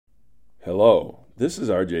Hello, this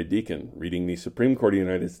is R.J. Deacon reading the Supreme Court of the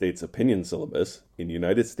United States opinion syllabus in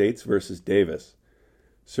United States v. Davis,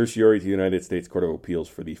 certiorari to the United States Court of Appeals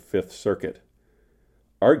for the Fifth Circuit.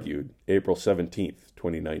 Argued April 17,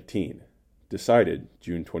 2019. Decided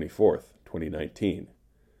June 24, 2019.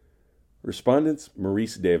 Respondents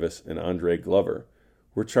Maurice Davis and Andre Glover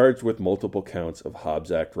were charged with multiple counts of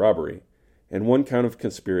Hobbs Act robbery and one count of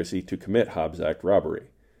conspiracy to commit Hobbs Act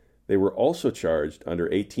robbery. They were also charged under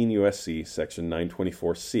 18 U.S.C. Section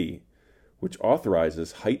 924C, which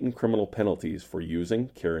authorizes heightened criminal penalties for using,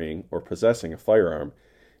 carrying, or possessing a firearm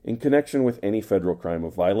in connection with any federal crime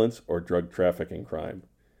of violence or drug trafficking crime.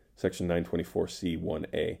 Section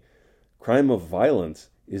 924C1A. Crime of violence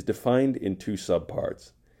is defined in two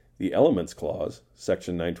subparts: the Elements Clause,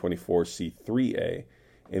 Section 924C3A,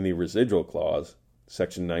 and the Residual Clause,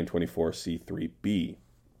 Section 924C3B.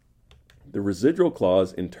 The Residual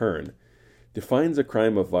Clause, in turn, defines a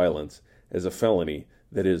crime of violence as a felony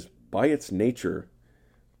that by its nature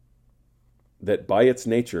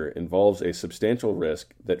involves a substantial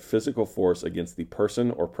risk that physical force against the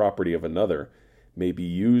person or property of another may be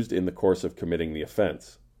used in the course of committing the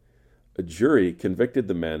offense. A jury convicted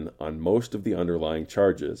the men on most of the underlying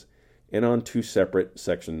charges and on two separate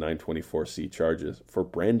Section 924C charges for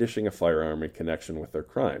brandishing a firearm in connection with their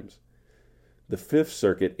crimes. The Fifth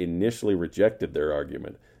Circuit initially rejected their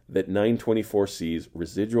argument that 924C's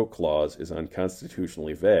residual clause is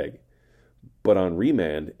unconstitutionally vague, but on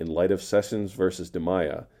remand, in light of Sessions v.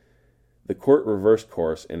 DiMaia, the court reversed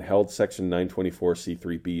course and held Section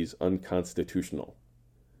 924C3B's unconstitutional.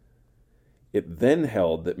 It then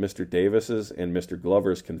held that Mr. Davis's and Mr.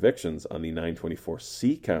 Glover's convictions on the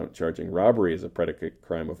 924C count charging robbery as a predicate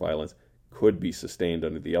crime of violence could be sustained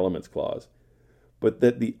under the Elements Clause, but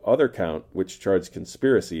that the other count, which charged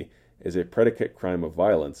conspiracy as a predicate crime of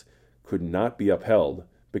violence, could not be upheld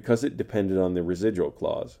because it depended on the residual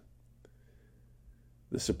clause.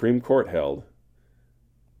 The Supreme Court held,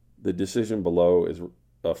 the decision below is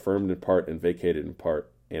affirmed in part and vacated in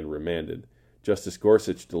part and remanded. Justice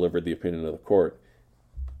Gorsuch delivered the opinion of the court.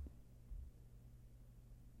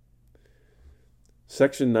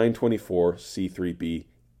 Section 924C3B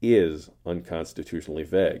is unconstitutionally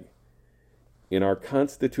vague. In our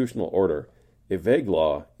constitutional order, a vague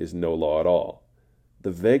law is no law at all. The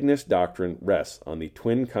vagueness doctrine rests on the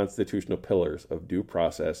twin constitutional pillars of due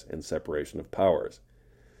process and separation of powers.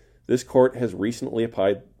 This court has recently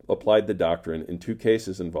applied the doctrine in two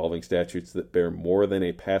cases involving statutes that bear more than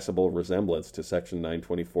a passable resemblance to Section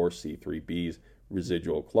 924C3B's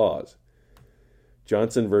residual clause.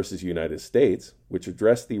 Johnson v. United States, which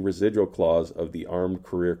addressed the residual clause of the Armed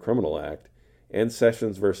Career Criminal Act, and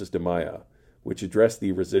Sessions v. DiMaia, which addressed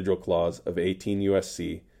the residual clause of 18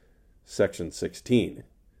 U.S.C. Section 16.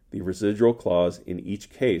 The residual clause in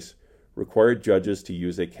each case required judges to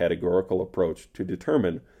use a categorical approach to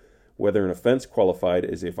determine whether an offense qualified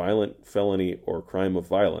as a violent felony or crime of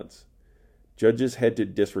violence. Judges had to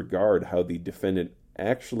disregard how the defendant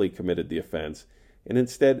actually committed the offense and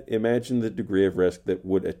instead imagine the degree of risk that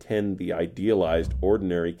would attend the idealized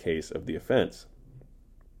ordinary case of the offense.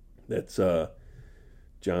 That's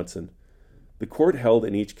Johnson. The court held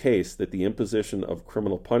in each case that the imposition of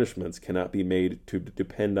criminal punishments cannot be made to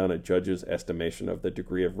depend on a judge's estimation of the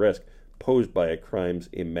degree of risk posed by a crime's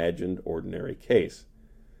imagined ordinary case.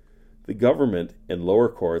 The government and lower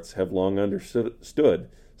courts have long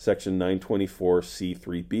understood Section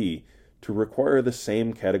 924C3B to require the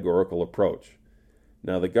same categorical approach.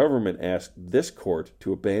 Now the government asked this court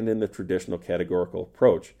to abandon the traditional categorical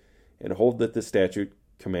approach and hold that the statute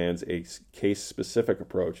commands a case-specific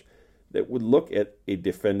approach that would look at a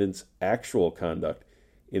defendant's actual conduct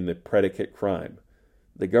in the predicate crime.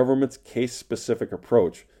 The government's case-specific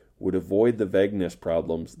approach would avoid the vagueness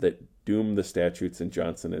problems that doom the statutes in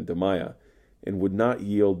Johnson and DiMaia, and would not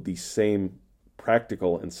yield the same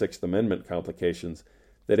practical and Sixth Amendment complications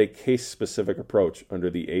that a case-specific approach under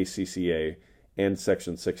the ACCA and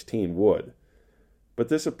Section 16 would. But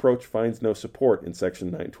this approach finds no support in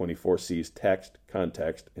Section 924C's text,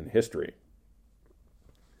 context, and history.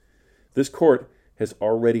 This court has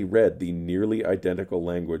already read the nearly identical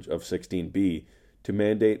language of 16b to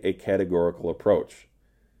mandate a categorical approach.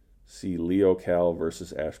 See Leocal v.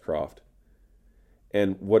 Ashcroft.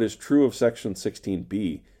 And what is true of Section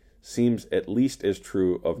 16b seems at least as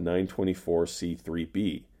true of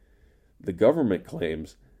 924C3b. The government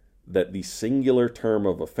claims that the singular term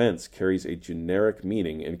of offense carries a generic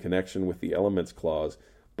meaning in connection with the Elements Clause,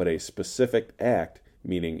 but a specific act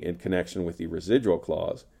meaning in connection with the Residual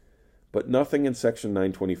Clause. But nothing in Section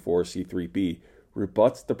 924C3b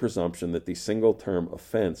rebuts the presumption that the single term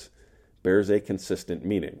offense bears a consistent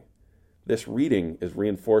meaning. This reading is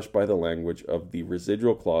reinforced by the language of the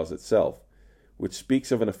residual clause itself, which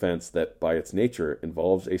speaks of an offense that, by its nature,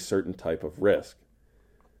 involves a certain type of risk.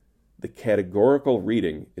 The categorical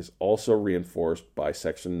reading is also reinforced by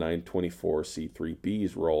Section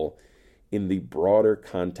 924C3B's role in the broader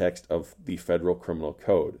context of the Federal Criminal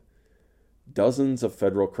Code. Dozens of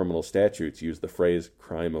federal criminal statutes use the phrase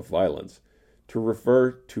crime of violence to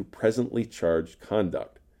refer to presently charged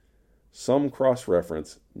conduct. Some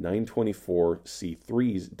cross-reference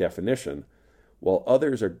 924C3's definition, while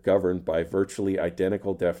others are governed by virtually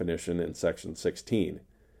identical definition in Section 16.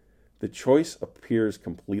 The choice appears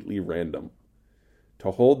completely random.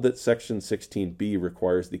 To hold that Section 16B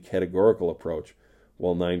requires the categorical approach,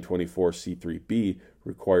 while 924C3B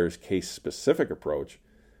requires case-specific approach,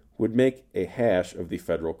 would make a hash of the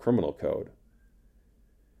Federal Criminal Code.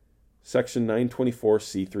 Section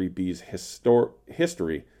 924C3B's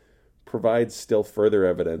history provides still further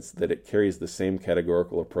evidence that it carries the same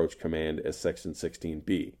categorical approach command as Section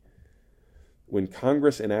 16B. When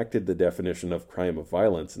Congress enacted the definition of crime of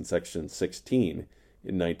violence in Section 16 in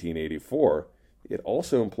 1984, it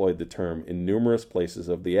also employed the term in numerous places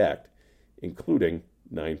of the Act, including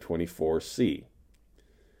 924C.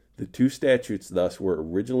 The two statutes thus were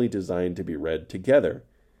originally designed to be read together,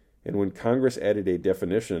 and when Congress added a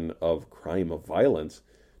definition of crime of violence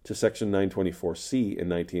to Section 924C in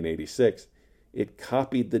 1986, it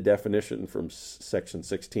copied the definition from Section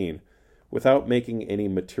 16 without making any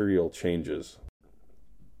material changes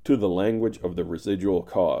to the language of the residual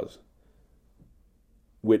clause,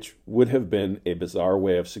 which would have been a bizarre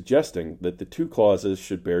way of suggesting that the two clauses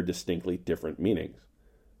should bear distinctly different meanings.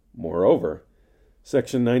 Moreover,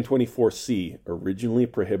 Section 924C originally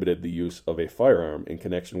prohibited the use of a firearm in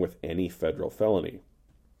connection with any federal felony.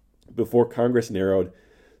 Before Congress narrowed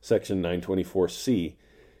Section 924C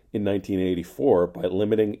in 1984 by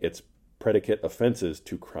limiting its predicate offenses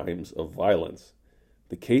to crimes of violence,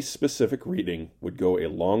 the case-specific reading would go a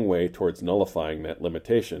long way towards nullifying that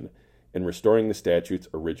limitation and restoring the statute's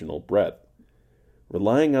original breadth.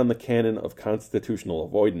 Relying on the canon of constitutional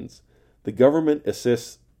avoidance, the government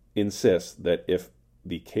insists that if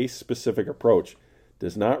the case-specific approach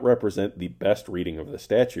does not represent the best reading of the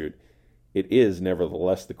statute, it is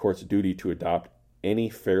nevertheless the court's duty to adopt any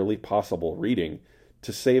fairly possible reading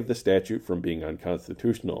to save the statute from being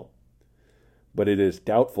unconstitutional. But it is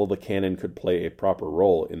doubtful the canon could play a proper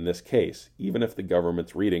role in this case, even if the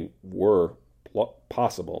government's reading were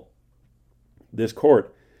possible. This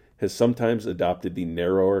court has sometimes adopted the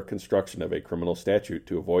narrower construction of a criminal statute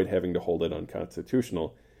to avoid having to hold it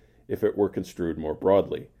unconstitutional if it were construed more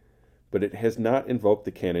broadly, but it has not invoked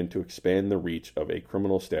the canon to expand the reach of a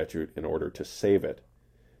criminal statute in order to save it.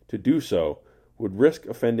 To do so would risk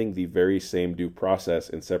offending the very same due process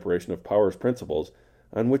and separation of powers principles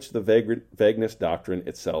on which the vagueness doctrine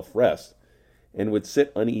itself rests, and would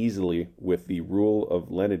sit uneasily with the rule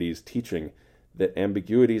of lenity's teaching that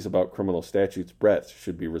ambiguities about criminal statutes' breadth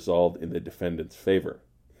should be resolved in the defendant's favor.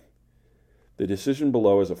 The decision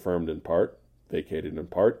below is affirmed in part, vacated in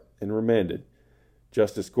part, and remanded.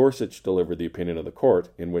 Justice Gorsuch delivered the opinion of the court,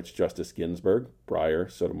 in which Justice Ginsburg,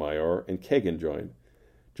 Breyer, Sotomayor, and Kagan joined.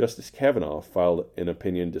 Justice Kavanaugh filed an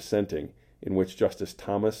opinion dissenting, in which Justice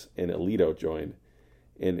Thomas and Alito joined,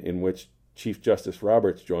 and in which Chief Justice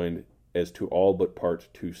Roberts joined as to all but Part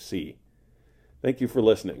 2C. Thank you for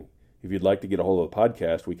listening. If you'd like to get a hold of the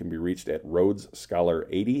podcast, we can be reached at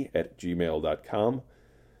rhodesscholar80@gmail.com.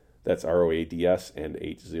 That's ROADS and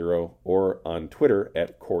 80, or on Twitter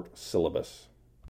at Court Syllabus.